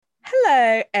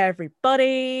Hello,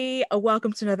 everybody.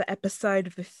 Welcome to another episode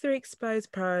of the Three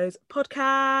Exposed Pros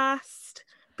podcast.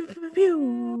 Pew, pew,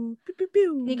 pew, pew, pew,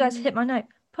 pew. Can you guys hit my note?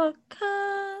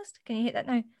 Podcast. Can you hit that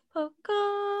note?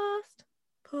 Podcast.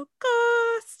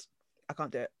 Podcast. I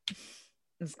can't do it. It's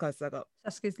as close as I got.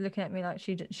 Saskia's looking at me like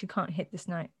she can't hit this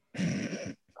note.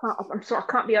 I'm sorry,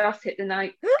 I can't be asked to hit the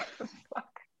note.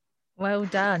 Well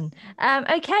done.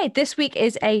 Okay, this week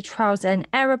is a trials and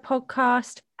error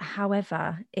podcast.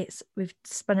 However, we've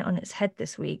spun it on its head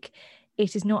this week.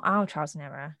 It is not our trials and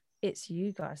error. It's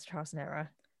you guys' trials and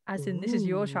error. As in, this is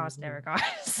your trials and error,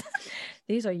 guys.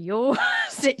 These are your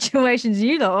situations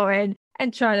you lot are in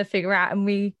and trying to figure out. And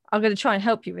we are going to try and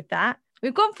help you with that.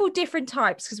 We've gone for different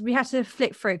types because we had to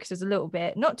flick through because there's a little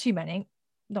bit, not too many.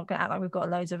 Not going to act like we've got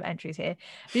loads of entries here.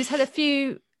 We just had a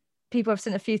few people have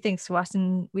sent a few things to us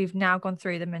and we've now gone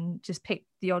through them and just picked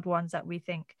the odd ones that we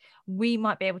think we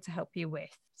might be able to help you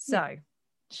with. So,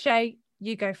 Shay,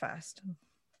 you go first.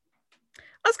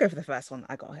 Let's go for the first one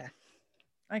that I got here.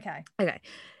 Okay.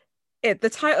 The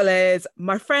title is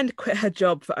My Friend Quit Her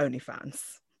Job for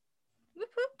OnlyFans.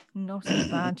 Not a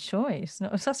bad choice.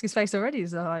 Not Saskia's face already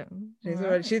is like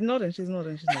She's nodding. So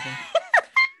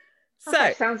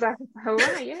That sounds like all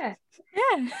right, yeah.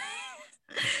 Yeah.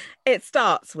 It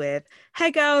starts with,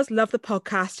 hey girls, love the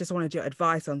podcast, just wanted your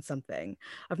advice on something.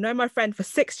 I've known my friend for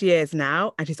 6 years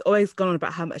now, and she's always gone on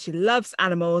about how much she loves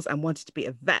animals and wanted to be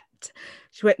a vet.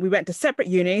 We went to separate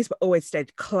unis, but always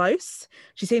stayed close.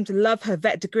 She seemed to love her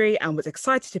vet degree and was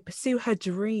excited to pursue her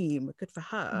dream. Good for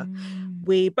her.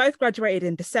 We both graduated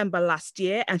in December last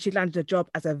year, and she landed a job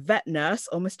as a vet nurse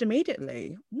almost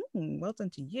immediately. Well done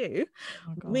to you.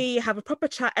 Oh, we have a proper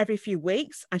chat every few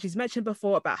weeks, and she's mentioned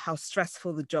before about how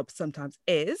stressful the job sometimes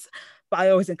is, but I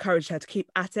always encourage her to keep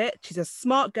at it. She's a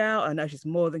smart girl. I know she's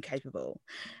more than capable.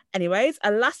 Anyways,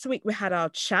 last week we had our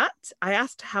chat. I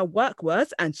asked how work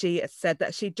was, and she said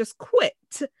that she just quit.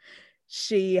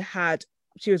 She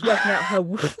was working out her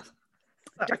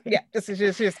she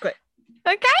just quit.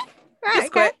 Okay.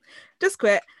 Right, Just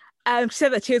quit. She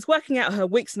said that she was working out her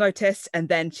week's notice and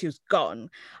then she was gone.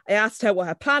 I asked her what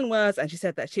her plan was, and she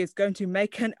said that she was going to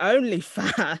make an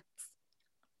OnlyFans.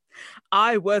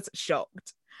 I was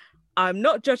shocked. I'm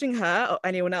not judging her or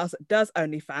anyone else that does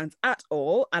OnlyFans at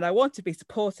all, and I want to be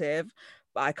supportive,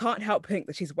 but I can't help think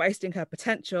that she's wasting her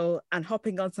potential and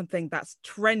hopping on something that's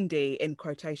trendy, in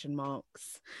quotation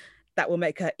marks, that will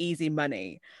make her easy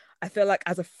money. I feel like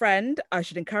as a friend, I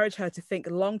should encourage her to think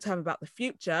long-term about the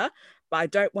future, but I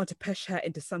don't want to push her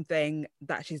into something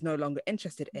that she's no longer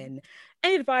interested in.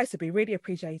 Any advice would be really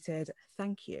appreciated.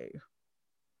 Thank you.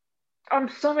 I'm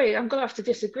sorry, I'm gonna have to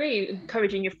disagree.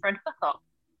 Encouraging your friend, fuck off.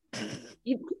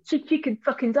 She could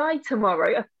fucking die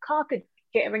tomorrow. A car could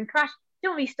hit her and crash. She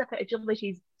don't be stuck at a job where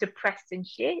she's depressed and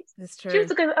shit. That's true. She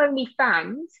wants to go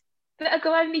OnlyFans. Let her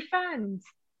go OnlyFans.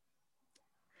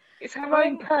 It's her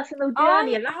own personal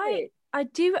journey. I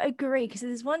do agree, because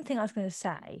there's one thing I was going to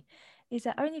say is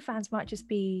that OnlyFans might just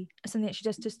be something that she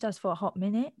just does for a hot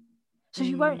minute. So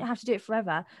she won't have to do it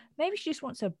forever. Maybe she just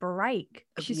wants a break.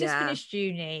 She's just finished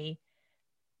uni.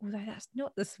 Although that's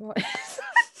not the smartest.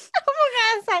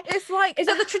 It's like, is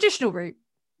that the traditional route?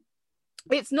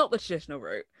 It's not the traditional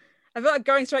route. I feel like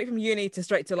going straight from uni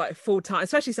straight to like full time,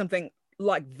 especially something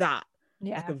like that,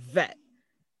 like a vet,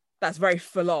 that's very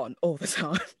full on all the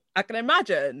time. I can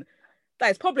imagine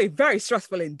that is probably very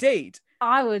stressful indeed.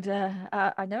 I would.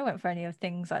 I never went for any of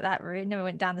things like that route. Never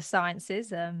went down the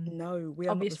sciences. No, we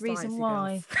are obvious not the reason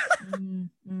why.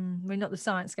 We're not the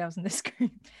science girls in this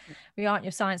group. We aren't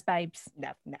your science babes. No.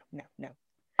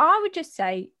 I would just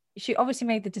say she obviously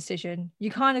made the decision.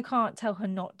 You kind of can't tell her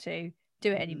not to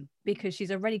do it anymore because she's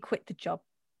already quit the job.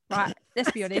 Right?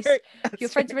 Let's be honest. Your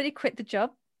friend's already quit the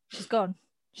job. She's gone.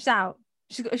 She's out.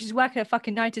 She's working her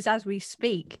fucking notice as we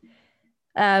speak.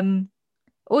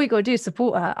 All you gotta do is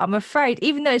support her. I'm afraid,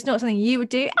 even though it's not something you would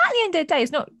do, at the end of the day,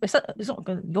 it's not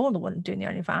you're the one doing the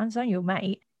OnlyFans, it's only your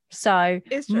mate. So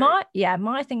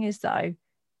my thing is, though,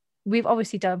 we've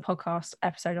obviously done a podcast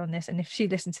episode on this, and if she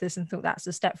listened to this and thought that's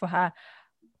a step for her,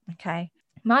 okay.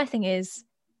 My thing is,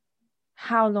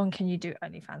 how long can you do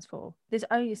OnlyFans for? There's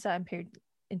only a certain period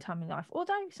in time in life,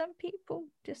 although some people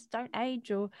just don't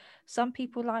age, or some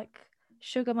people like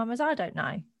sugar mamas, I don't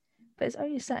know, but it's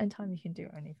only a certain time you can do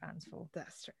OnlyFans for.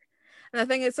 That's true. And the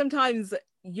thing is, sometimes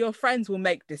your friends will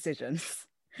make decisions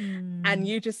and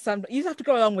you have to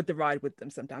go along with the ride with them.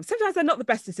 Sometimes they're not the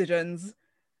best decisions,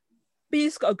 but you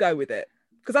just got to go with it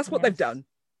because that's what they've done.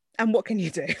 And what can you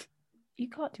do? You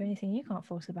can't do anything. You can't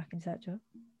force her back into that job.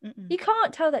 You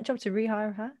can't tell that job to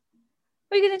rehire her.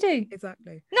 What are you going to do?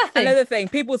 Exactly. Nothing. Another thing,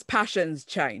 people's passions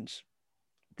change.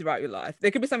 throughout your life.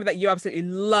 There could be something that you absolutely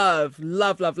love,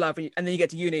 and then you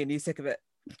get to uni and you're sick of it.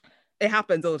 It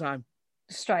happens all the time.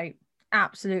 Straight.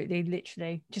 Absolutely,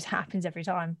 literally. Just happens every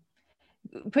time.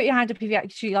 Put your hand up if you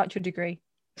actually liked your degree.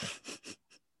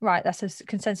 Right, that's a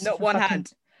consensus. Not one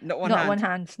hand. Not one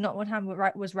hand. Not one hand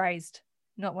was raised.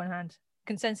 Not one hand.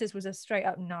 Consensus was a straight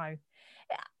up no.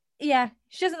 Yeah,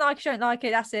 she doesn't like it, she don't like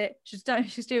it. That's it. She's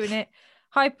doing it.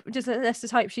 Let's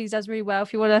just hope she does really well.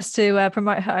 If you want us to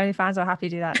promote her OnlyFans, I'll happily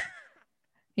do that.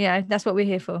 Yeah, that's what we're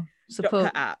here for.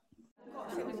 Support.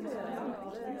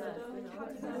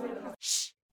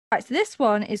 Right, so this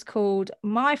one is called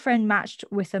 "My Friend Matched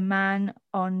with a Man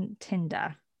on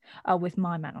Tinder." Oh, with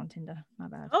my man on Tinder. My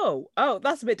bad. Oh,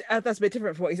 that's a bit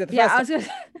different from what you said.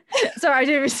 Sorry, I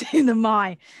didn't receive the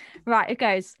my. Right, it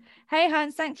goes. Hey,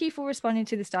 Hans, thank you for responding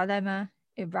to this dilemma.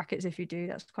 In brackets, if you do,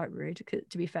 that's quite rude.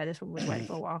 To be fair, this one was waiting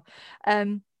for a while.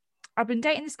 I've been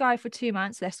dating this guy for 2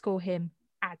 months. Let's call him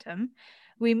Adam.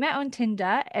 We met on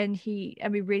Tinder and we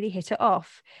really hit it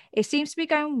off. It seems to be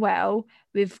going well.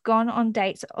 We've gone on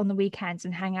dates on the weekends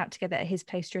and hang out together at his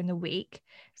place during the week.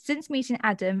 Since meeting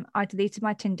Adam, I deleted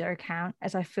my Tinder account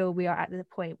as I feel we are at the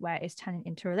point where it's turning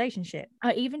into a relationship.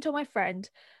 I even told my friend,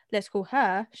 let's call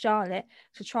her Charlotte,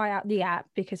 to try out the app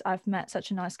because I've met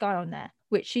such a nice guy on there,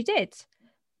 which she did.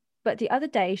 But the other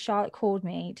day, Charlotte called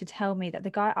me to tell me that the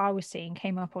guy I was seeing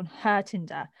came up on her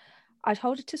Tinder. I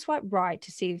told her to swipe right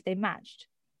to see if they matched.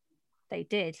 They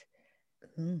did.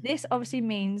 This obviously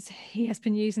means he has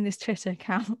been using this Twitter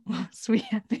account whilst we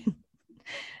have been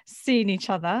seeing each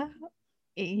other.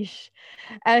 She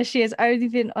has only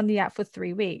been on the app for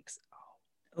 3 weeks.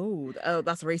 Oh,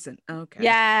 that's recent. Okay.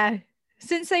 Yeah.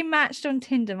 Since they matched on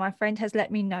Tinder, my friend has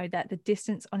let me know that the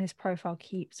distance on his profile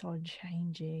keeps on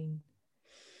changing.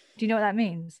 Do you know what that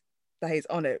means? That he's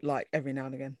on it like every now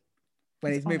and again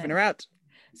when he's moving around.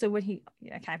 So when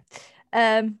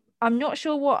I'm not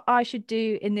sure what I should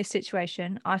do in this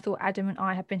situation. I thought Adam and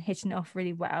I have been hitting it off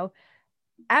really well.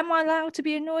 Am I allowed to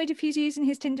be annoyed if he's using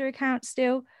his Tinder account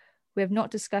still? We have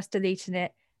not discussed deleting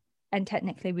it, and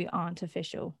technically we aren't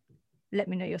official. Let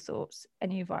me know your thoughts.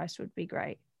 Any advice would be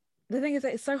great. The thing is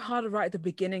that it's so hard to write at the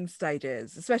beginning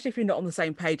stages, especially if you're not on the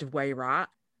same page of where you're at.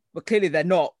 But clearly they're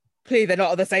not. Clearly they're not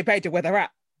on the same page of where they're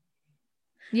at.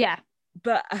 Yeah.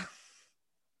 But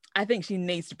I think she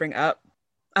needs to bring it up.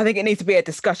 I think it needs to be a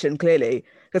discussion, clearly.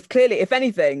 Because clearly, if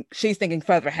anything, she's thinking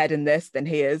further ahead in this than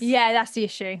he is. Yeah, that's the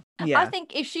issue. Yeah. I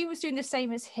think if she was doing the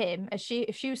same as him, if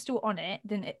she was still on it,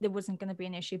 then there wasn't going to be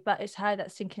an issue. But it's her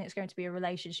that's thinking it's going to be a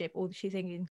relationship, or she's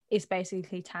thinking it's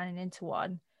basically turning into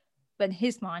one. But in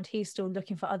his mind, he's still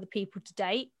looking for other people to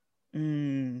date.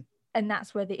 And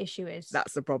that's where the issue is.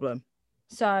 That's the problem.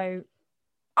 So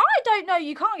I don't know.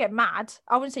 You can't get mad.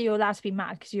 I wouldn't say you're allowed to be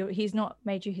mad because he's not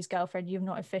made you his girlfriend. You're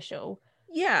not official.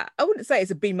 Yeah, I wouldn't say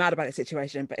it's a be mad about it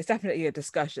situation, but it's definitely a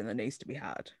discussion that needs to be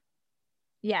had.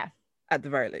 Yeah. At the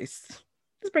very least.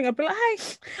 Just bring it up, be like, hey.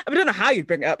 I don't know how you'd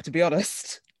bring it up, to be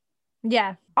honest.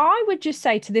 Yeah. I would just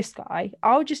say to this guy,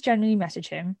 I would just generally message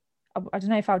him. I don't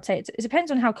know if I would say it. It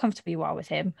depends on how comfortable you are with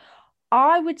him.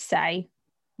 I would say,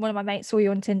 one of my mates saw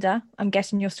you on Tinder. I'm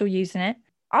guessing you're still using it.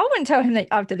 I wouldn't tell him that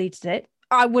I've deleted it.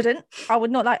 I wouldn't. I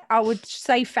would not I would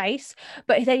save face,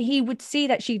 but then he would see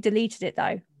that she deleted it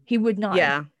though. He would know.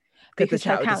 Yeah. Because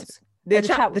her accounts. The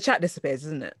chat disappears,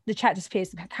 isn't it? The chat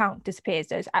disappears. The account disappears.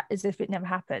 So it's as if it never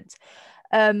happened.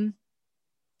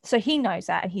 So he knows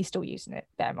that and he's still using it.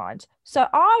 Bear in mind. So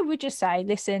I would just say,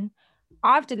 listen,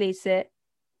 I've deleted it.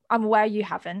 I'm aware you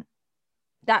haven't.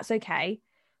 That's okay.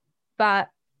 But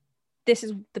this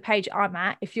is the page I'm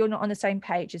at. If you're not on the same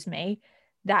page as me,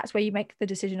 that's where you make the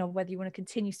decision of whether you want to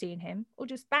continue seeing him or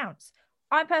just bounce.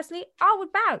 I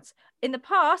would bounce. In the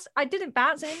past, I didn't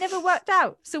bounce and it never worked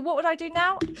out. So what would I do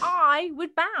now? I would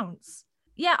bounce.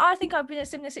 Yeah, I think I've been in a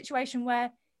similar situation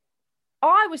where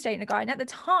I was dating a guy and at the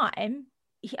time,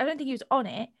 I don't think he was on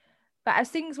it, but as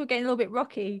things were getting a little bit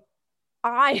rocky,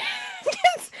 I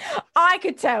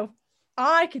could tell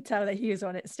that he was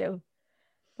on it still.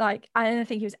 Like, I don't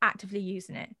think he was actively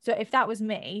using it. So if that was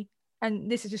me, and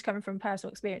this is just coming from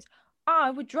personal experience,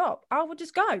 I would drop. I would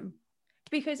just go.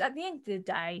 Because at the end of the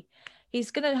day,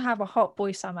 he's going to have a hot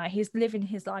boy summer. He's living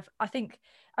his life. I don't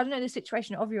know the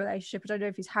situation of your relationship. I don't know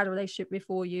if he's had a relationship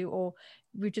before you or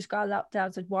we've just got a lap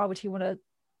down. So why would he want to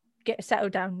get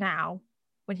settled down now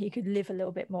when he could live a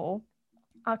little bit more?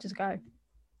 I'll just go.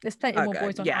 There's plenty more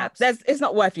boys on apps. It's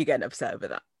not worth you getting upset over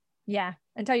that. Yeah.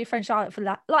 And tell your friend Charlotte for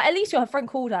that. Like, at least your friend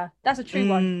called her. That's a true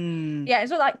one. Yeah.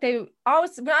 It's not like when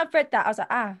I read that, I was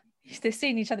like, they're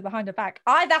seeing each other behind her back.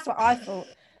 That's what I thought.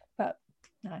 But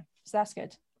no, so that's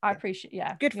good. I appreciate.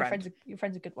 Yeah, good friend. Your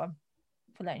friend's a good one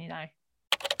for letting you know.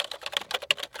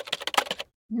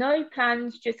 No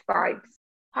plans, just vibes.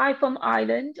 Hi from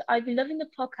Ireland. I've been loving the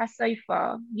podcast so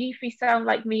far. You three sound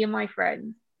like me and my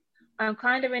friends. I'm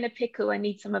kind of in a pickle and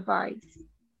need some advice.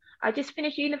 I just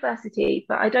finished university,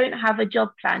 but I don't have a job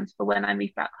planned for when I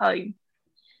move back home.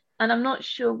 And I'm not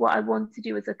sure what I want to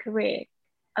do as a career.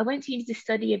 I went to uni to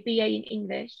study a BA in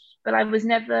English, but I was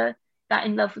never that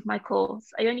in love with my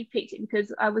course. I only picked it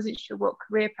because I wasn't sure what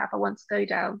career path I want to go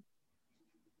down.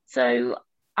 So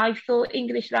I thought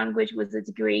English language was a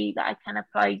degree that I can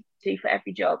apply to for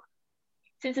every job.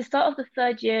 Since the start of the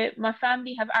third year, my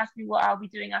family have asked me what I'll be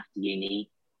doing after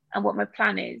uni and what my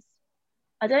plan is.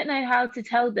 I don't know how to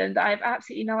tell them that I have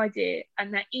absolutely no idea,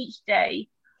 and that each day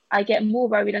I get more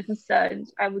worried and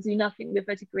concerned I will do nothing with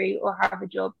a degree or have a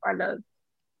job I love.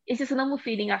 Is this a normal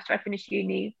feeling after I finish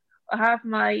uni, or have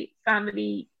my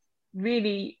family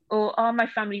really, or are my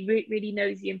family really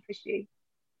nosy and pushy?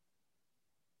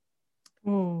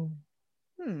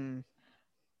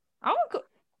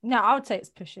 I would say it's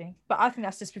pushy, but I think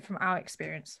that's just from our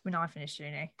experience when I finished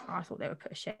uni. I thought they were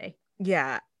pushy.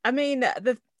 Yeah, I mean,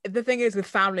 the thing is with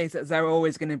families that they're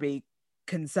always going to be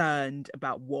concerned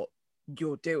about what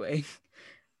you're doing,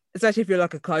 especially if you're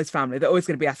like a close family. They're always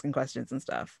going to be asking questions and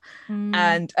stuff.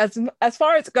 And as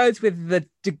far as it goes with the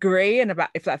degree and about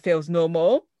if that feels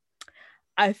normal,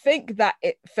 I think that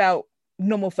it felt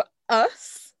normal for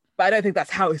us, but I don't think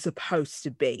that's how it's supposed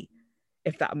to be,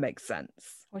 if that makes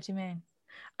sense. What do you mean?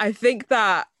 I think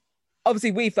that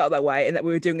obviously we felt that way, and that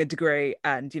we were doing a degree,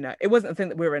 and it wasn't a thing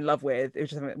that we were in love with. It was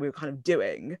just something that we were kind of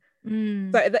doing.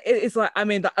 So it's like, I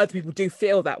mean, that other people do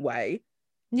feel that way.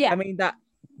 Yeah, I mean that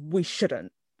we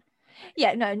shouldn't.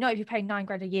 Yeah, no, not if you're paying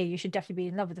 £9,000 a year. You should definitely be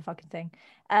in love with the fucking thing.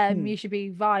 You should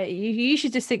be you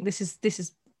should just think this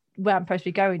is where I'm supposed to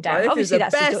be going down. Well, Obviously,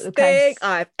 that's that's the best thing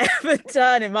I've ever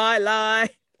done in my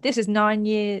life. This is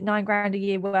 £9,000 a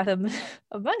year worth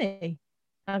of money.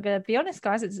 I'm gonna be honest,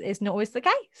 guys. It's not always the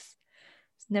case.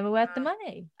 It's never worth the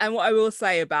money. And what I will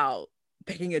say about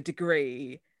picking a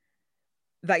degree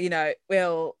that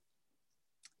will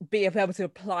be able to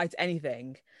apply to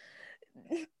anything,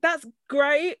 that's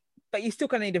great, but you still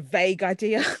gonna need a vague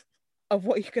idea of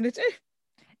what you're gonna do.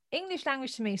 English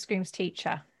language to me screams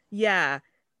teacher. Yeah,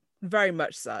 very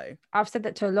much so. I've said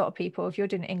that to a lot of people. If you're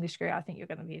doing an English degree, I think you're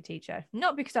going to be a teacher.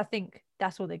 Not because I think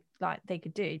that's all they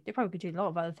could do. They probably could do a lot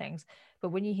of other things. But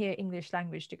when you hear English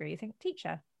language degree, you think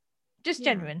teacher. Just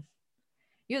genuine.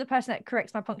 You're the person that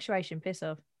corrects my punctuation. Piss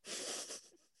off.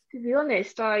 To be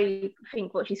honest, I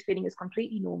think what she's feeling is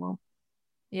completely normal.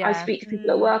 Yeah. I speak to people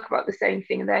at work about the same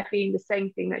thing, and they're feeling the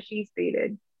same thing that she's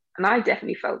feeling. And I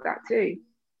definitely felt that too.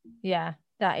 Yeah,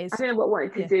 that is. I don't know what I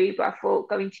wanted to do, but I thought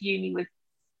going to uni was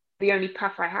the only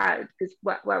path I had, because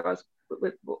where I was,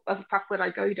 what other path would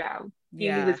I go down?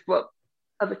 Uni was what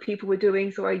other people were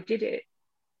doing, so I did it.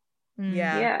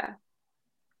 Yeah,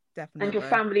 definitely. And your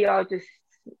family are just,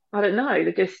 I don't know,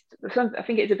 they're just, I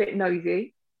think it's a bit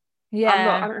nosy. Yeah,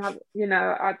 I don't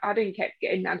have, I didn't keep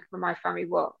getting nagged from my family.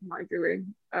 What am I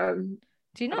doing? Do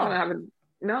you not?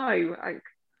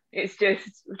 It's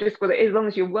just what it is. As long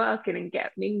as you're working and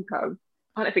get an income,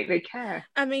 I don't think they care.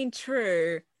 I mean,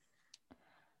 true.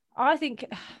 I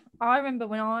remember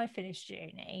when I finished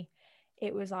uni,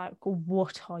 it was like,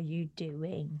 what are you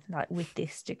doing with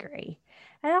this degree?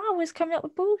 And I was coming up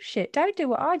with bullshit. Don't do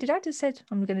what I did. I just said,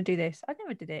 I'm going to do this. I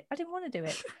never did it. I didn't want to do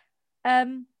it.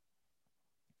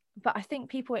 But I think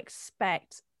people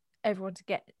expect everyone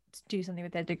to do something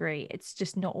with their degree. It's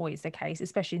just not always the case,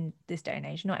 especially in this day and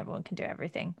age. Not everyone can do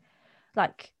everything.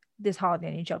 There's hardly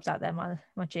any jobs out there, my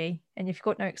G. And if you've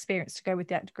got no experience to go with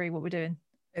that degree, what we're doing?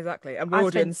 Exactly. And we're all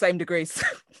doing the same degrees.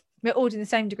 We're all doing the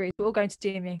same degrees. We're all going to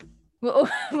DMU.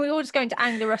 We're all just going to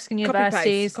Anglo-Ruskin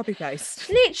universities. Copy paste.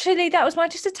 Literally, that was my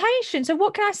dissertation. So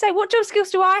what can I say? What job skills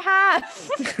do I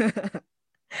have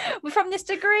from this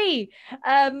degree?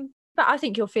 But I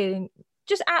think you're feeling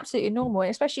just absolutely normal,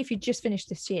 especially if you just finished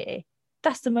this year.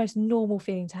 That's the most normal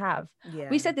feeling to have. Yeah.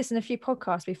 We said this in a few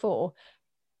podcasts before.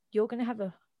 You're going to have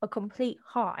a complete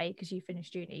high because you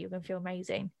finished uni. You're going to feel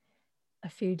amazing. A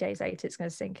few days later, it's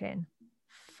going to sink in.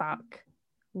 Fuck,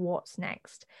 what's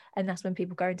next? And that's when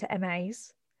people go into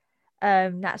MAs.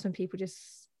 That's when people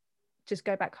just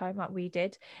go back home like we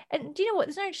did. And do you know what?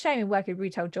 There's no shame in working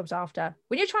retail jobs after.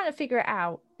 When you're trying to figure it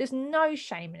out, there's no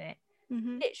shame in it.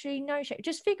 Mm-hmm. Literally no shame.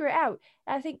 Just figure it out.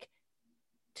 I think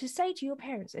to say to your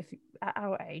parents, if at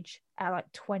our age,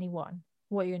 at 21,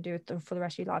 what are you going to do with them for the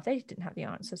rest of your life? They didn't have the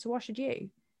answer. So why should you?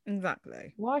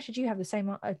 Exactly. Why should you have the same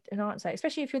an answer?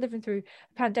 Especially if you're living through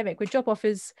a pandemic where job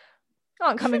offers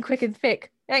aren't coming quick and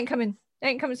thick. They ain't coming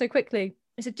so quickly.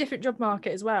 It's a different job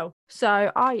market as well.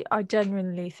 So I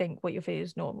genuinely think what you're feeling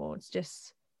is normal. It's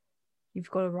just you've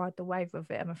got to ride the wave of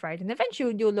it, I'm afraid. And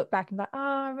eventually you'll look back and be like, oh,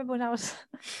 I remember when I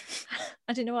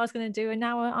didn't know what I was going to do, and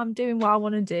now I'm doing what I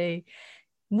want to do.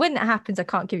 When that happens, I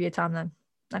can't give you a timeline.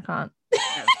 I can't. No.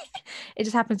 It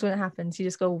just happens when it happens. You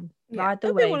just go ride the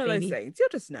It'll wave, be one of baby. those things. You'll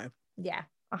just know. Yeah,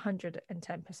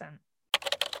 110%.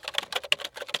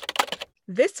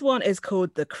 This one is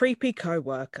called The Creepy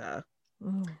Coworker.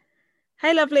 Ooh.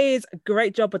 Hey lovelies,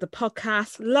 great job with the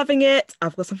podcast, loving it.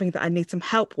 I've got something that I need some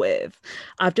help with.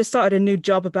 I've just started a new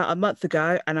job about a month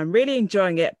ago and I'm really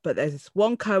enjoying it, but there's this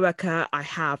one coworker I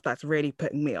have that's really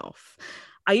putting me off.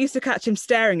 I used to catch him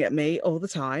staring at me all the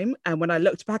time, and when I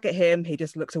looked back at him, he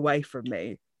just looked away from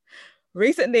me.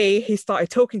 Recently, he started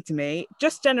talking to me,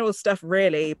 just general stuff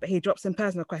really, but he drops in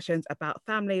personal questions about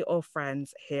family or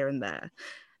friends here and there.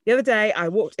 The other day, I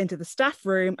walked into the staff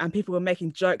room and people were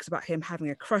making jokes about him having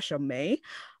a crush on me.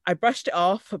 I brushed it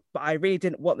off, but I really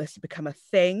didn't want this to become a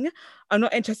thing. I'm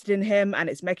not interested in him and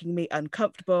it's making me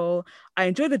uncomfortable. I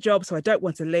enjoy the job, so I don't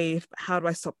want to leave, but how do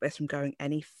I stop this from going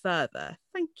any further?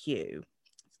 Thank you.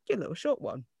 It's a little short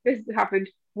one. This happened.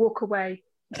 Walk away.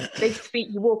 They speak,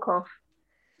 you walk off.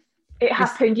 It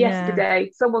happened yesterday.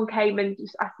 Someone came and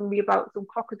just asking me about some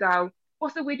crocodile.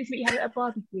 What's the weirdest meat you had at a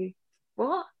barbecue?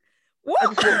 What? I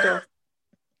just walked off.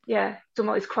 Yeah, talking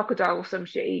about this crocodile or some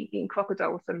shit, eating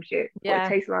crocodile or some shit. What it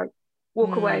tastes like.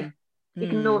 Walk away.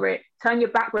 Ignore it. Turn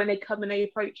your back when they come and they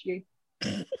approach you.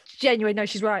 Genuine, no,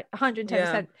 she's right. 110%.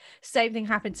 Yeah. Same thing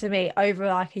happened to me over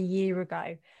like a year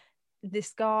ago.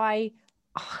 This guy,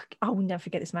 I will never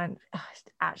forget this man. It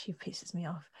actually pisses me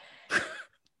off.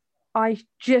 I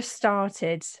just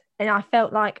started and I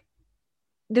felt like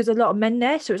there's a lot of men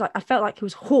there, so it was like I felt like it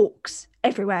was hawks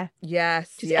everywhere.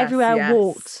 Just everywhere I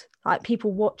walked, like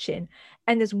people watching.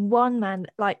 And there's one man,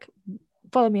 like,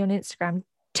 follow me on Instagram.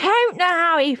 Don't know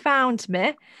how he found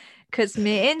me, because my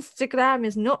Instagram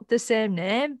is not the same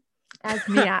name as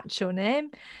my actual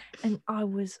name. And I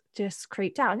was just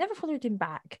creeped out. I never followed him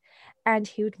back. And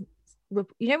he would,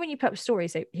 you know, when you put up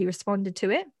stories, he responded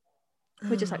to it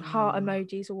with just like heart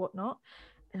emojis or whatnot.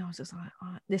 And I was just like,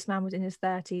 oh, this man was in his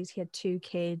 30s. He had 2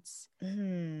 kids.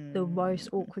 The most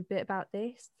awkward bit about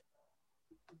this,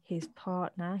 his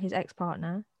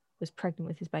ex-partner, was pregnant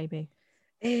with his baby.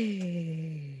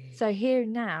 So here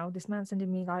now, this man sending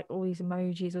me like all these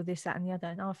emojis or this, that, and the other.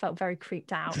 And I felt very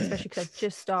creeped out, especially because I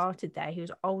just started there. He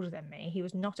was older than me. He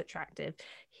was not attractive.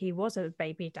 He was a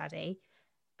baby daddy.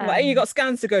 You got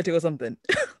scans to go to or something?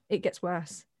 It gets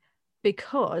worse,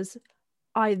 because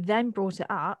I then brought it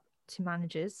up to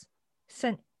managers,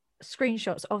 sent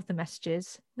screenshots of the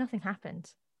messages. Nothing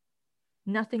happened.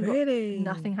 Nothing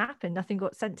happened. Nothing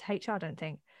got sent to HR, I don't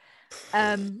think.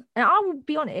 And I will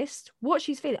be honest, what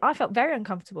she's feeling, I felt very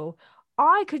uncomfortable.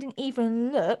 I couldn't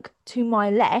even look to my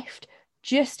left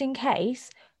just in case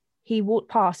he walked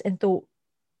past and thought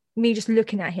me just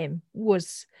looking at him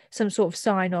was some sort of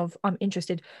sign of I'm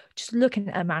interested. Just looking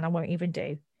at a man I won't even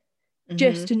do,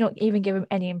 just to not even give him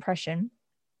any impression.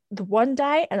 The one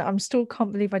day, and I'm still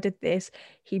can't believe I did this,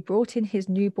 he brought in his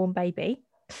newborn baby,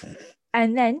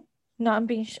 and then I'm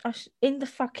being in the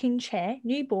fucking chair,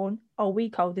 newborn, a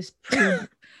week old, this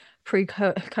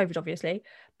pre-COVID obviously,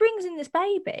 brings in this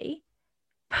baby,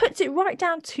 puts it right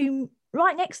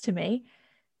next to me,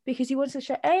 because he wants to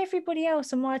show everybody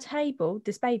else on my table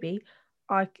this baby.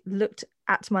 I looked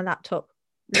at my laptop,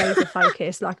 laser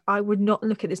focused, like I would not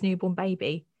look at this newborn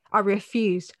baby. I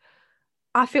refused.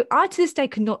 I to this day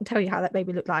could not tell you how that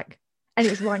baby looked like, and it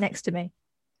was right next to me.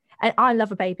 And I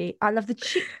love a baby. I love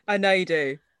the I know you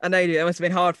do. That must have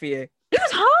been hard for you. It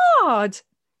was hard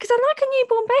because I like a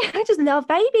newborn baby. I just love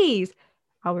babies.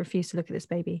 I refused to look at this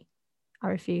baby. I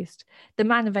refused. The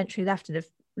man eventually left, and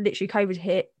literally COVID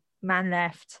hit. Man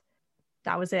left.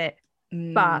 That was it.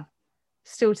 But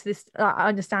still, to this, I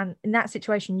understand. In that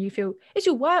situation, you feel it's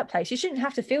your workplace. You shouldn't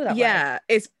have to feel that way. Yeah,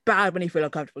 it's bad when you feel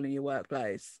uncomfortable in your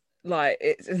workplace. Like,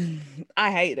 it's,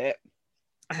 I hate it.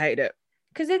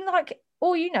 Because then, like,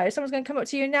 all you know, someone's going to come up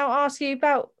to you and now ask you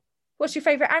about what's your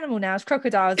favourite animal now? It's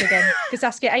crocodiles again, because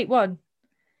Saskia ate one.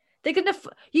 They're going to,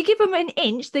 you give them an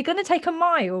inch, they're going to take a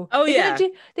mile. Oh, they're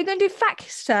going to do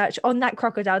fact search on that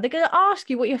crocodile. They're going to ask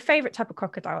you what your favourite type of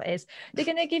crocodile is. They're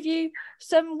going to give you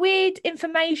some weird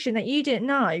information that you didn't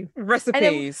know.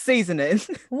 Recipes, seasonings.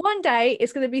 One day,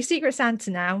 it's going to be Secret Santa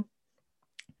now.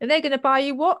 And they're going to buy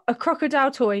you what? A crocodile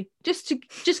toy. Just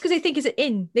because they think it's an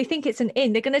in. They think it's an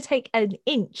in. They're going to take an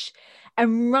inch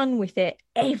and run with it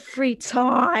every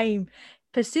time.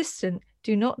 Persistent.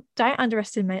 Don't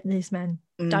underestimate these men.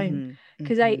 Don't.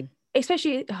 Because they,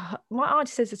 especially, my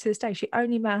auntie says it to this day, she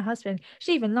only met her husband.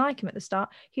 She didn't even like him at the start,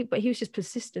 but he was just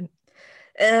persistent.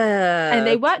 And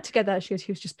they work together. She goes,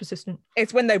 he was just persistent.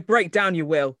 It's when they break down, you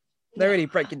will. They really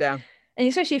break you down. And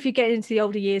especially if you get into the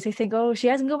older years, they think, oh, she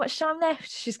hasn't got much time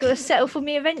left. She's got to settle for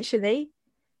me eventually.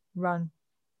 Run.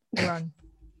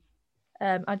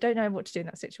 I don't know what to do in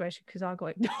that situation because I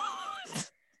got ignored.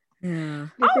 Yeah.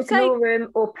 Just ignore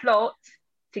them or plot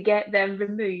to get them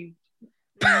removed.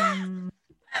 If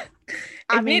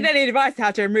you need any advice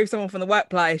how to remove someone from the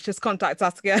workplace, just contact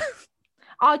Saskia.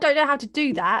 I don't know how to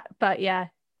do that, but yeah,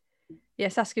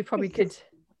 Saskia probably could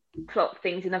plot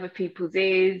things in other people's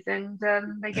ears, and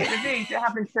they get removed. It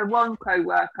happened to one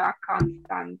co-worker. I can't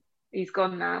stand. He's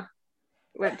gone now.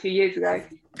 It went 2 years ago.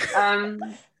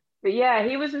 But yeah,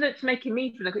 he wasn't just making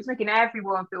me feel like it's making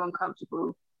everyone feel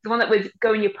uncomfortable. The one that would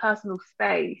go in your personal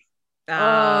space.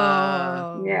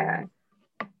 Yeah.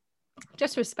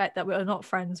 Just respect that we're not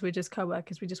friends. We're just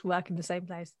co-workers. We just work in the same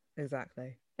place.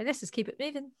 Exactly. And let's just keep it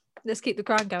moving. Let's keep the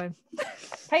grind going.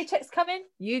 Paychecks coming,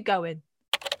 you going.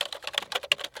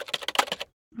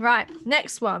 Right,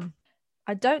 next one.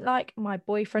 I don't like my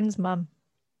boyfriend's mum.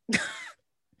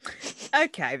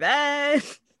 Okay then.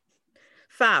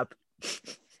 Fab.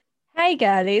 Hey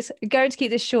girlies, I'm going to keep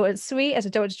this short and sweet as I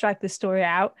don't want to drag this story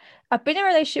out. I've been in a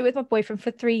relationship with my boyfriend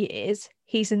for 3 years.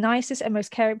 He's the nicest and most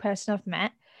caring person I've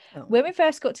met. Oh. When we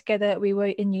first got together, we were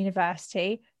in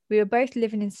university. We were both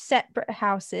living in separate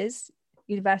houses,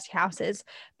 university houses,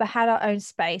 but had our own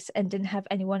space and didn't have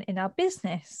anyone in our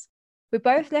business. We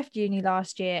both left uni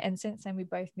last year, and since then we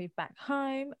both moved back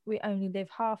home. We only live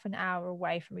half an hour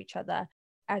away from each other,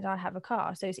 and I have a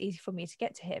car, so it's easy for me to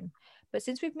get to him. But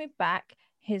since we've moved back,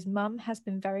 his mum has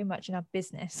been very much in our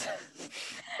business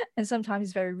and sometimes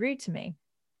is very rude to me.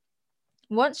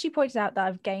 Once she pointed out that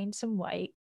I've gained some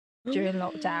weight during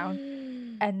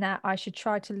lockdown and that I should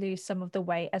try to lose some of the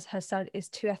weight as her son is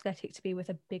too athletic to be with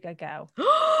a bigger girl.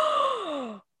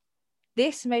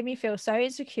 This made me feel so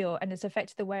insecure and has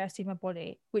affected the way I see my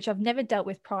body, which I've never dealt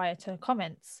with prior to her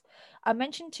comments. I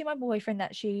mentioned to my boyfriend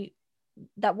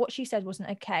that what she said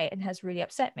wasn't okay and has really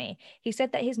upset me. He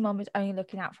said that his mom is only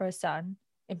looking out for her son,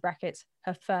 in brackets,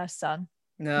 her first son.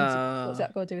 No. What's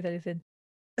that got to do with anything?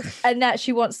 And that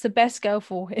she wants the best girl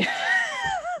for him.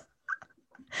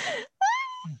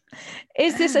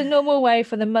 Is this a normal way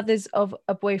for the mothers of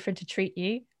a boyfriend to treat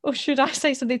you? Or should I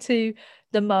say something to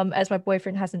the mum as my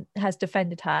boyfriend has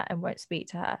defended her and won't speak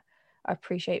to her? I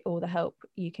appreciate all the help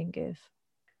you can give.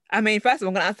 I mean, first of all,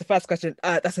 I'm going to answer the first question.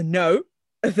 That's a no.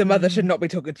 The mother should not be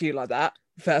talking to you like that,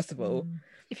 first of all.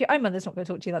 If your own mother's not going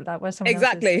to talk to you like that, where's someone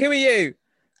Exactly. else's? Who are you?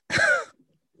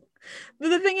 But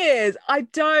the thing is, I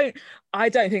don't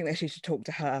think that she should talk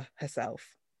to her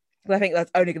herself. Because I think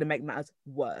that's only going to make matters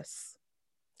worse.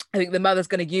 I think the mother's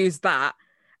going to use that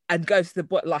and go to the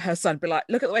boy, like her son, be like,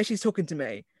 look at the way she's talking to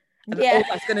me. And all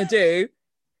that's going to do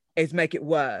is make it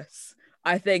worse.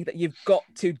 I think that you've got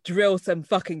to drill some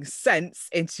fucking sense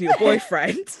into your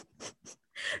boyfriend.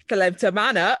 Tell him to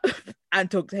man up and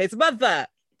talk to his mother.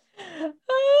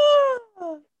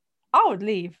 I would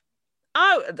leave.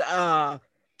 I would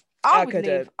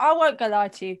leave. I won't go lie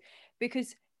to you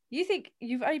because you think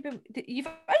you've only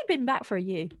been back for a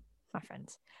year, my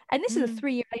friends. And this is a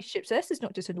 3-year relationship, so this is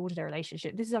not just an ordinary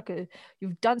relationship. This is like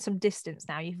you've done some distance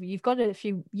now. You've gone a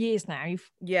few years now.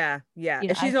 Yeah. You know,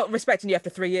 if she's not respecting you after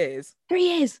 3 years. 3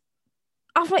 years.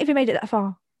 I've not even made it that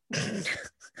far.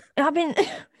 I've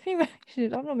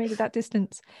not made it that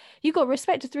distance. You've got to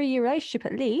respect a 3-year relationship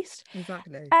at least.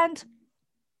 Exactly. And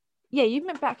yeah, you've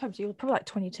been back home, so you're probably like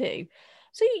 22.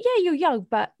 So yeah, you're young,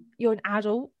 but you're an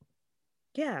adult.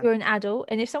 Yeah. You're an adult.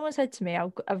 And if someone said to me,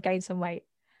 I've gained some weight.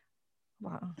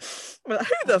 Wow. Well,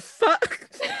 who the fuck?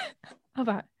 How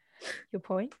about your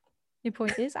point? Your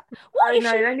point is that I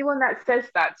know anyone that says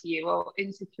that to you or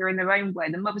insecure in their own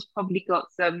way, the mother's probably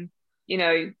got some,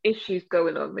 issues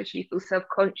going on where she feels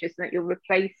self-conscious that you're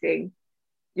replacing,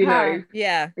 Yeah.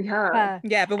 her.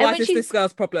 Yeah, but why is this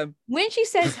girl's problem? When she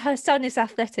says her son is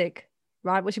athletic,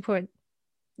 right? What's your point?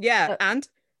 Yeah, and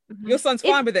your son's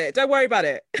fine with it. Don't worry about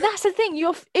it. That's the thing.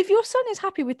 If your son is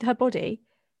happy with her body,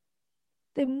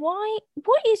 then what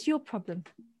is your problem?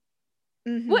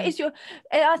 What is your?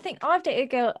 I think I've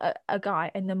dated a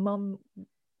guy, and the mum,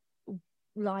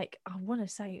 like, I want to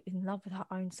say, in love with her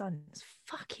own son. It's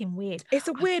fucking weird. It's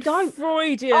a weird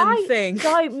Freudian thing.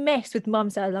 Don't mess with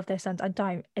mums that love their sons. I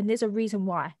don't, and there's a reason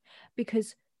why.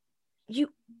 Because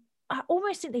I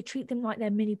almost think they treat them like they're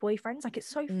mini boyfriends. Like, it's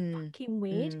so fucking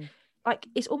weird. Like,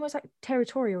 it's almost like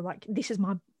territorial. Like, this is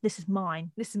mine. This is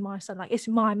my son. Like, it's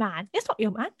my man. It's not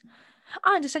your man.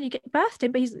 I understand you get birthed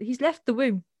him, but he's left the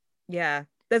womb. Yeah,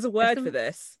 there's a word for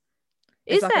this.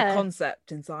 It's Is like there? a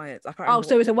concept in science. I can't Oh, remember.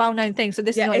 so it's a well-known thing. So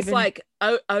this is not it's even like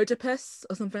Oedipus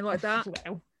or something like that.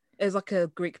 Well, It's like a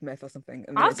Greek myth or something.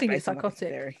 And then I think it's based on, like, a psychotic.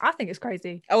 theory. I think it's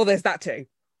crazy. Oh, there's that too.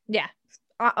 Yeah,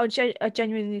 I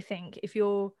genuinely think if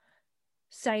you're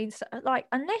saying like,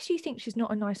 unless you think she's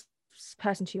not a nice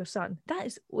person to your son, that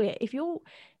is weird. If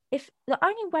the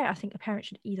only way I think a parent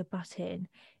should either butt in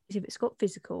is if it's got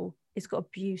physical, it's got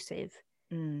abusive,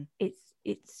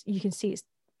 it's you can see it's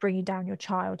bringing down your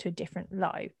child to a different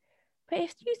low. But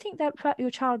if you think that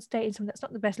your child's dating someone that's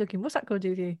not the best looking, what's that going to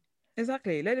do with you?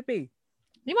 Exactly. Let it be.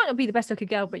 You might not be the best looking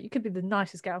girl, but you could be the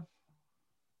nicest girl.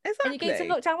 Exactly. And you gain some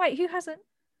lockdown weight. Who hasn't?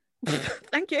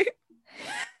 Thank you.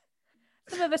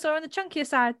 Some of us are on the chunkier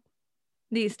side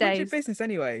these What's your days. business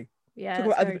anyway? Yeah, Talk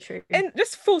that's about very true. And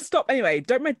just full stop anyway.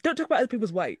 Don't talk about other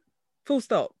people's weight. Full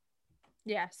stop.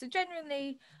 Yeah, so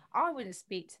generally, I wouldn't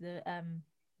speak to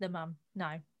the mum.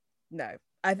 No.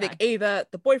 I think either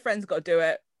the boyfriend's got to do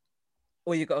it,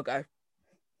 or you got to go.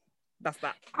 That's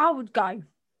that. I would go.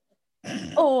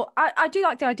 Or I do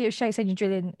like the idea of Shay saying you're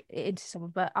drilling it into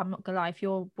someone, but I'm not gonna lie, if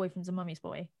your boyfriend's a mummy's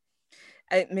boy,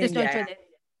 I mean, there's no drilling.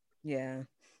 Yeah.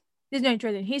 There's no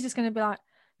drilling. He's just gonna be like,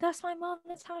 "That's my mum.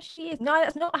 That's how she is." No,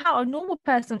 that's not how a normal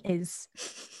person is.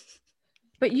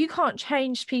 But you can't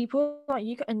change people.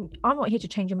 Like and I'm not here to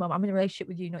change your mum. I'm in a relationship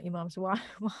with you, not your mum. So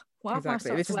why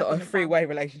Exactly. This is not a three-way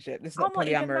relationship. This is not I'm not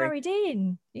even polyamory. married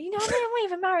in. You know what I mean? I'm not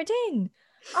even married in.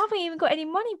 I haven't even got any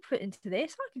money put into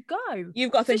this. I could go.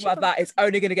 You've got to think about that. It's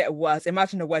only going to get worse.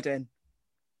 Imagine a wedding.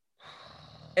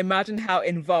 Imagine how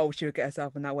involved she would get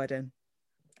herself in that wedding.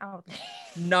 Oh.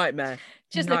 Nightmare.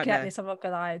 Just looking at this, I'm not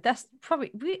gonna lie. That's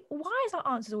probably why is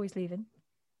our answers always leaving?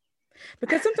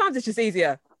 Because sometimes it's just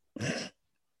easier.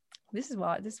 This is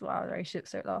why our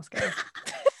relationships don't last, guys.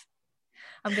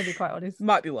 I'm gonna be quite honest.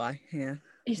 Might be why. Yeah.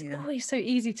 It's always so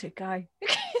easy to go.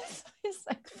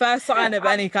 First sign of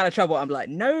any kind of trouble, I'm like,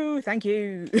 no, thank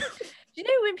you. Do you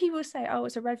know when people say, "Oh,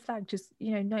 it's a red flag"? Just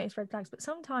notice red flags, but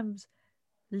sometimes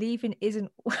leaving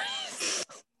isn't always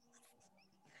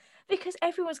because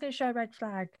everyone's going to show a red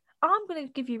flag. I'm going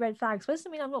to give you red flags. But it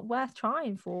doesn't mean I'm not worth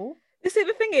trying for. You see,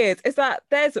 the thing is that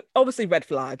there's obviously red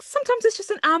flags. Sometimes it's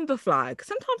just an amber flag.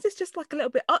 Sometimes it's just like a little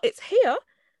bit, it's here,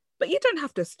 but you don't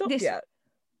have to stop yet.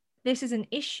 This is an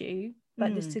issue,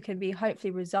 but this can be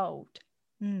hopefully resolved.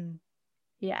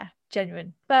 Yeah,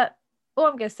 genuine. But all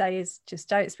I'm going to say is just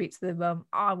don't speak to the mum.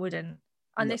 I wouldn't,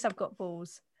 unless I've got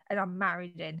balls and I'm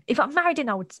married in. If I'm married in,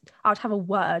 I would have a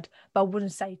word, but I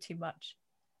wouldn't say too much.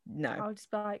 No. I would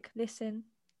just be like, listen,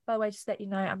 by the way, just to let you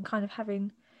know, I'm kind of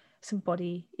having some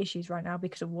body issues right now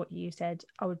because of what you said.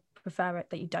 I would prefer it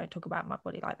that you don't talk about my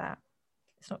body like that.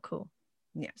 It's not cool.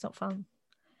 Yeah. It's not fun.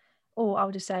 Or I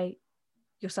would just say,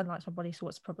 your son likes my body, so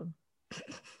what's the problem?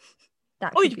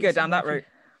 Or you could go down that route.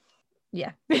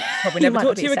 Yeah. Probably never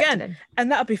talk to you again.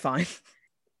 And that would be fine.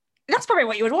 That's probably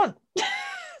what you would want.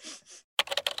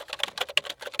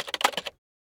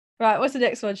 Right, what's the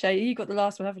next one, Shay? You got the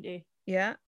last one, haven't you?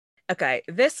 Yeah. Okay,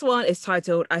 this one is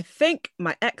titled, I think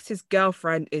my ex's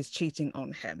girlfriend is cheating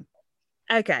on him.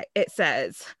 Okay, it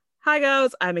says, hi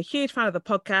girls, I'm a huge fan of the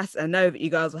podcast and know that you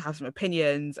girls will have some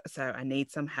opinions, so I need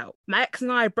some help. My ex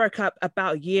and I broke up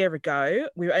about a year ago.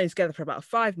 We were only together for about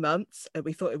 5 months and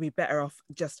we thought it'd be better off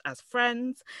just as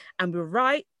friends. And we were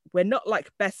right, we're not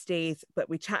like besties, but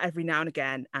we chat every now and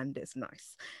again and it's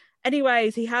nice.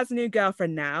 Anyways, he has a new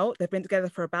girlfriend now. They've been together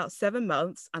for about 7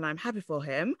 months and I'm happy for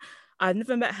him. I've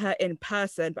never met her in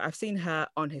person, but I've seen her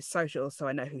on his socials, so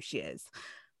I know who she is.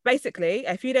 Basically,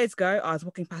 a few days ago, I was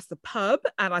walking past the pub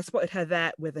and I spotted her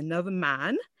there with another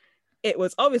man. It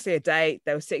was obviously a date.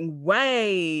 They were sitting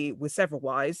way with several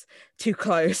guys, too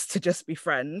close to just be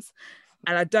friends.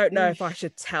 And I don't know if I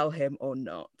should tell him or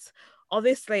not.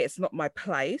 Obviously, it's not my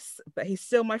place, but he's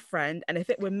still my friend. And if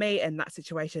it were me in that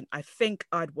situation, I think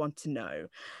I'd want to know.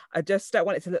 I just don't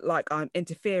want it to look like I'm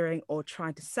interfering or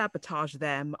trying to sabotage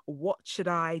them. What should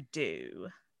I do?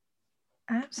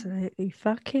 Absolutely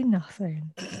fucking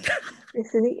nothing.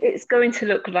 Listen, it's going to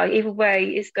look like, either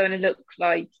way, it's going to look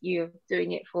like you're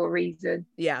doing it for a reason.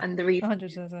 Yeah. And the reason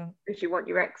 100%. is you want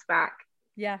your ex back.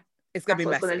 Yeah. It's going to be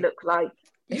messy. It's going to look like.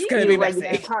 It's going to be messy.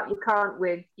 You can't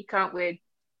win. You can't win.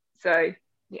 So,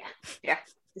 yeah.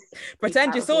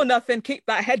 Pretend you saw nothing. Keep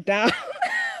that head down.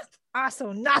 I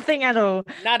saw nothing at all.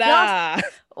 Nada.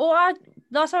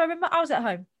 Last time I remember, I was at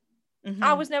home. Mm-hmm.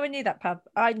 I was nowhere near that pub.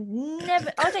 I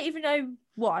don't even know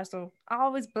what I saw. I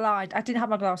was blind. I didn't have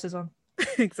my glasses on.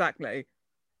 Exactly.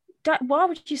 Why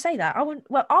would you say that? I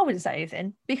wouldn't say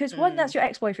anything because one, that's your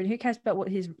ex-boyfriend. Who cares about what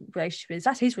his relationship is?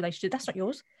 That's his relationship. That's not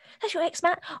yours. That's your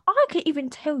ex-man. I could even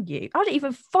tell you. I don't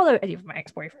even follow any of my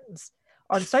ex-boyfriends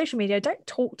on social media. Don't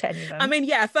talk to any of them. I mean,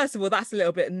 yeah, first of all, that's a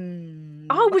little bit. I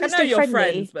wouldn't know stay you're friendly.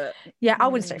 friends, but yeah, I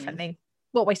wouldn't stay friendly.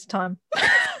 What a waste of time.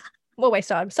 What a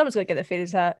waste of time. Someone's going to get their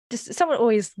feelings hurt. Just someone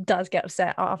always does get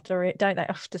upset after it, don't they?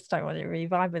 I just don't want to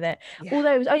revive with it. Yeah.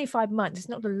 Although it was only 5 months, it's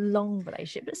not a long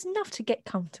relationship, but it's enough to get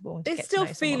comfortable. And to there's get still to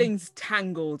know someone. feelings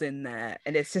tangled in there,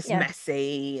 and it's just Yeah.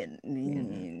 messy. And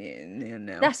you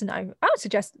know. That's a no. I would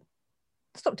suggest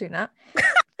stop doing that.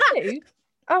 2,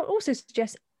 I would also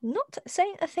suggest not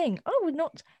saying a thing. I would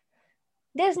not.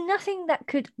 There's nothing that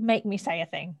could make me say a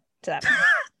thing to that man.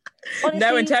 Honestly,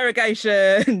 no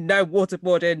interrogation, no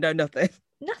waterboarding, no nothing.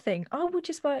 nothing. I would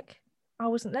just like, I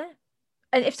wasn't there.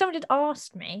 And if someone had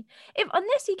asked me,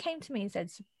 unless he came to me and said,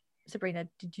 Sabrina,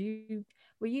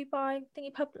 were you by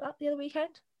Thingy Pub up the other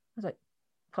weekend? I was like,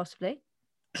 possibly.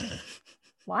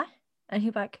 Why? And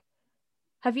he'd be like,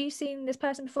 have you seen this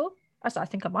person before? I said, I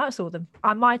think I might have saw them.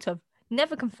 I might have.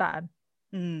 Never confirm.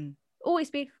 Always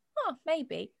be,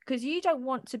 maybe. Because you don't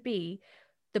want to be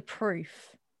the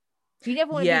proof. You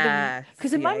never want to be the...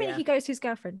 Because the moment he goes to his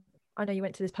girlfriend, I know you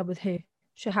went to this pub with who?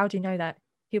 Sure, how do you know that?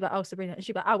 He'll be like, oh, Sabrina. And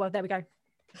she'll be like, oh, well, there we go.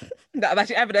 That's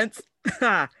your evidence.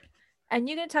 And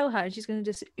you're going to tell her, and she's going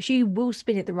to she will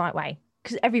spin it the right way.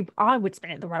 Because I would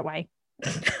spin it the right way.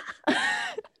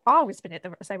 I would spin it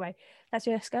the same way. That's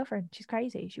your ex-girlfriend. She's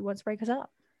crazy. She wants to break us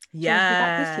up.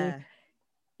 Yeah.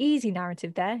 Easy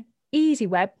narrative there. Easy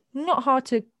web. Not hard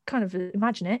to kind of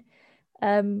imagine it.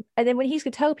 And then when he's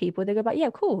going to tell people, they go back, yeah,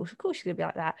 of course she's going to be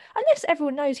like that. Unless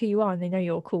everyone knows who you are and they know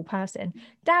you're a cool person.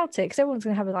 Doubt it, because everyone's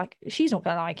going to have she's not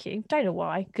going to like you. Don't know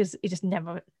why, because it just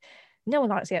never... No one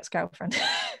likes the ex-girlfriend.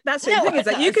 That's the thing is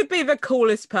that you could be the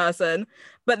coolest person,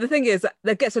 but the thing is that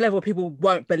there gets a level where people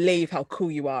won't believe how cool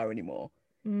you are anymore.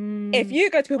 If you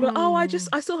go to people like,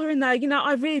 I saw her in there,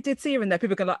 I really did see her in there,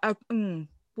 people are going like,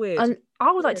 weird.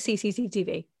 I would like to see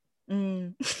CCTV.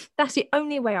 That's the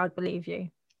only way I'd believe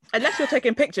you. Unless you're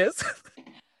taking pictures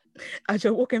as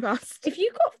you're walking past. If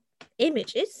you got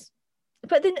images,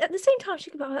 but then at the same time, she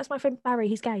could be, that's my friend Barry,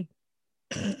 he's gay.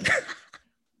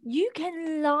 You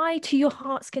can lie to your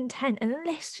heart's content,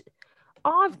 unless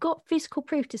I've got physical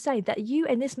proof to say that you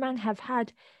and this man have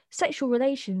had sexual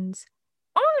relations.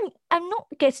 I'm not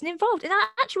getting involved, and I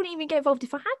actually wouldn't even get involved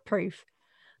if I had proof,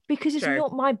 because it's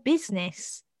not my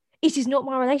business. It is not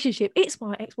my relationship. It's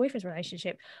my ex-boyfriend's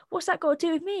relationship. What's that got to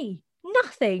do with me?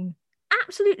 Nothing.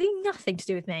 Absolutely nothing to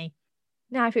do with me.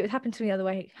 Now, if it would happen to me the other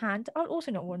way hand, I would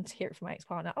also not want to hear it from my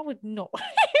ex-partner. I would not want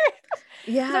to hear it.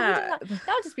 Yeah. That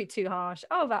would just be too harsh.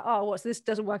 What's this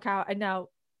doesn't work out, and now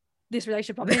this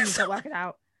relationship I'm in is not working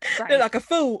out. You're like a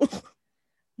fool.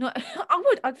 No,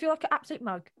 I'd feel like an absolute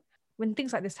mug. When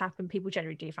things like this happen, people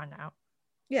generally do find out.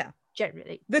 Yeah.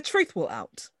 Generally. The truth will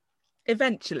out.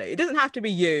 Eventually. It doesn't have to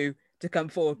be you to come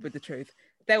forward with the truth.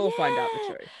 They will find out the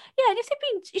truth. Yeah, and if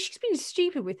she's been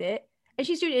stupid with it, and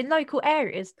she's doing it in local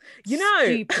areas,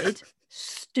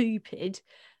 stupid.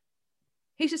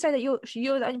 Who's to say that you're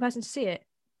the only person to see it?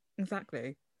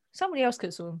 Exactly. Somebody else could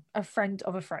have saw him, a friend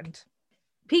of a friend.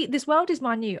 Pete, this world is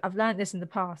minute. I've learned this in the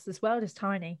past. This world is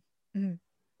tiny.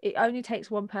 It only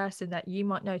takes one person that you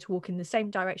might know to walk in the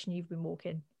same direction you've been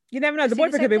walking. You never know. The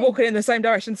boyfriend could be walking in the same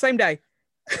direction the same day.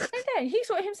 Same day. He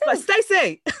saw it himself. Like,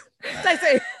 Stacey!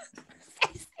 Stacey!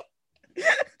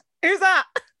 Who's that?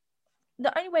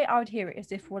 The only way I would hear it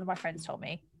is if one of my friends told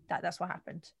me that that's what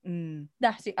happened.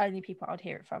 That's the only people I would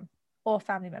hear it from. Or a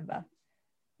family member.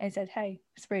 And said, hey,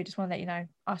 Spree, just want to let you know,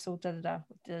 I saw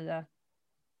da-da-da.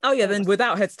 Oh, yeah, then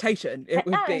without hesitation, it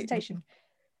would be hesitation.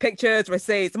 Pictures,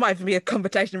 receipts. There might even be a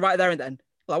conversation right there and then.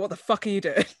 Like, what the fuck are you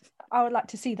doing? I would like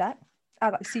to see that.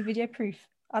 I'd like to see video proof.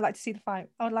 I'd like to see the fight.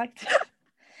 I would like to...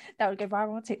 That would go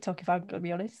viral on TikTok if I'm going to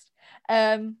be honest.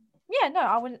 I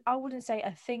wouldn't say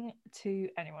a thing to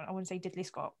anyone. I wouldn't say diddly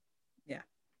squat. Yeah.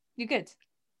 You're good.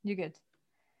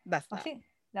 That's that. I think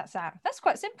that's that. That's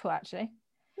quite simple, actually.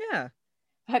 Yeah.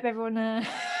 I hope everyone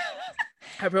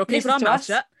hope we're all keeping our mouth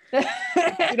shut. We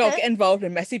don't get involved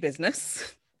in messy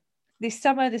business. This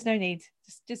summer, there's no need.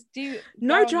 Just do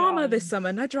no drama this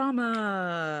summer. No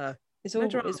drama. It's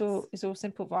all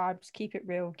simple vibes. Keep it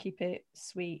real. Keep it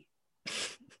sweet.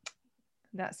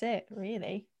 That's it,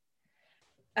 really.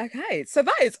 Okay, so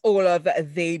that is all of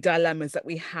the dilemmas that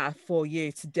we have for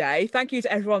you today. Thank you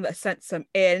to everyone that sent some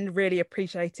in. Really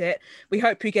appreciate it. We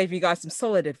hope we gave you guys some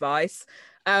solid advice.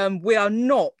 We are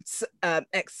not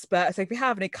experts, so if you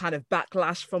have any kind of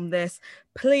backlash from this,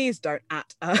 please don't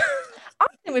at us. I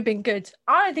think we've been good.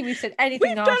 I don't think we've said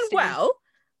anything nasty. We've done well,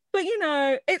 but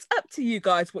it's up to you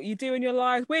guys what you do in your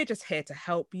lives. We're just here to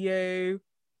help you.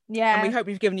 Yeah. And we hope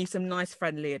we've given you some nice,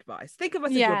 friendly advice. Think of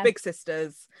us as your big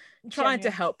sisters trying to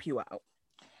help you out.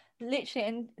 Literally,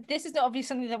 and this is not obviously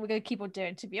something that we're going to keep on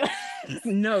doing, to be honest.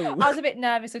 No. I was a bit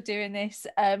nervous of doing this.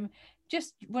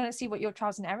 Just want to see what your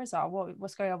trials and errors are.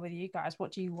 What's going on with you guys?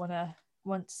 What do you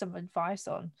want some advice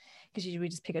on? Because usually we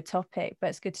just pick a topic,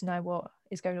 but it's good to know what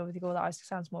is going on with your lives. It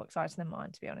sounds more exciting than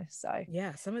mine, to be honest. So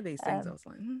yeah, some of these things I was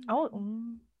like, I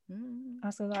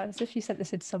was like, as if you said this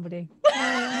to somebody.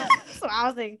 That's what I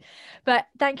was thinking. But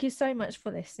thank you so much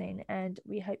for listening, and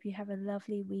we hope you have a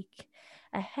lovely week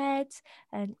ahead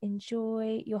and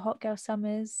enjoy your hot girl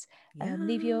summers.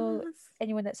 Leave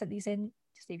anyone that sent these in,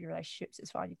 just leave your relationships.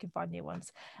 It's fine. You can find new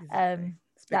ones. Exactly.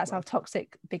 That's our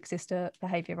toxic big sister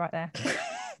behavior right there.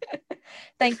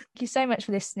 Thank you so much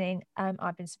for listening.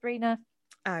 I've been Sabrina.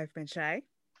 I've been Shay.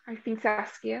 I've been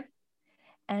Saskia.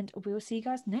 And we'll see you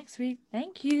guys next week.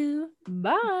 Thank you.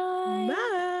 Bye.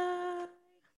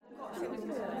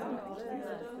 Bye.